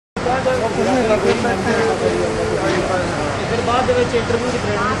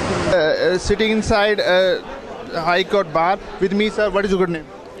Sitting inside High Court bar with me, sir. What is your good name?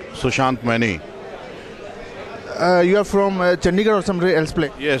 Sushant, Maini. You are from Chandigarh or somewhere else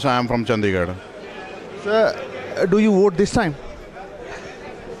place? Yes, I am from Chandigarh. Sir, do you vote this time?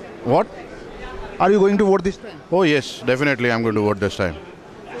 What? Are you going to vote this time? Oh yes, definitely I am going to vote this time.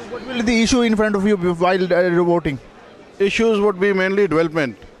 What will be the issue in front of you while voting? Issues would be mainly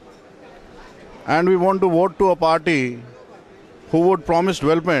development. And we want to vote to a party who would promise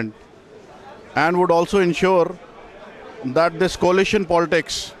development and would also ensure that this coalition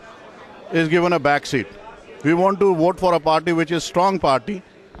politics is given a backseat. We want to vote for a party which is a strong party.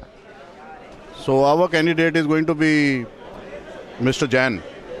 So our candidate is going to be Mr. Jain.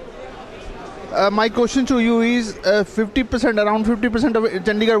 My question to you is around 50% of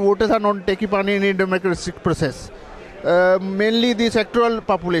Chandigarh voters are not taking part in a democratic process. Mainly the sectoral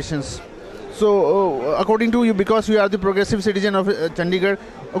populations. So according to you, because you are the progressive citizen of Chandigarh,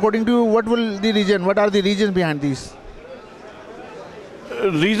 according to you, what are the reasons behind these?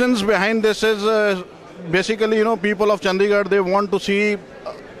 Reasons behind this is basically, people of Chandigarh, they want to see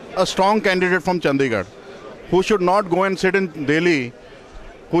a strong candidate from Chandigarh who should not go and sit in Delhi,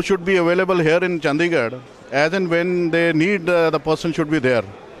 who should be available here in Chandigarh, as and when they need, the person should be there.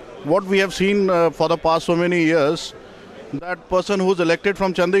 What we have seen for the past so many years, that person who's elected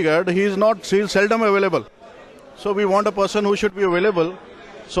from Chandigarh, he's seldom available. So we want a person who should be available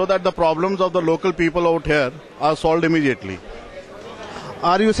so that the problems of the local people out here are solved immediately.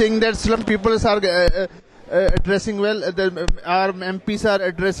 Are you saying that slum people are addressing well, our MPs are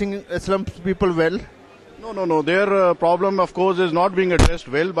addressing slum people well? No. Their problem, of course, is not being addressed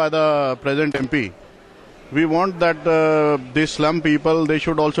well by the present MP. We want that these slum people, they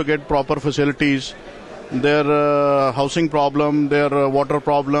should also get proper facilities. Their housing problem, their water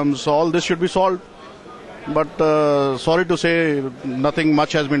problems, all this should be solved. But sorry to say, nothing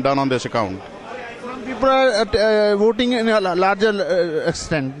much has been done on this account. People are voting in a larger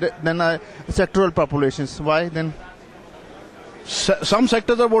extent than sectoral populations. Why then? Some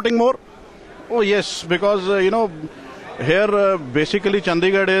sectors are voting more. Oh yes, because here basically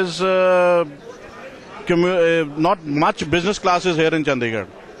Chandigarh is not much business classes here in Chandigarh.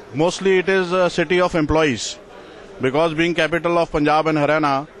 Mostly it is a city of employees, because being capital of Punjab and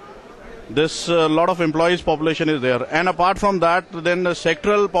Haryana, this lot of employees population is there. And apart from that, then the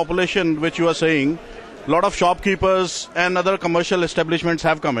sectoral population which you are saying, lot of shopkeepers and other commercial establishments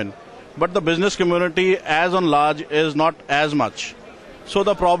have come in. But the business community as on large is not as much. So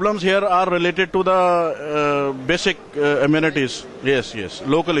the problems here are related to the basic amenities. Yes,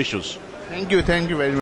 local issues. Thank you very much.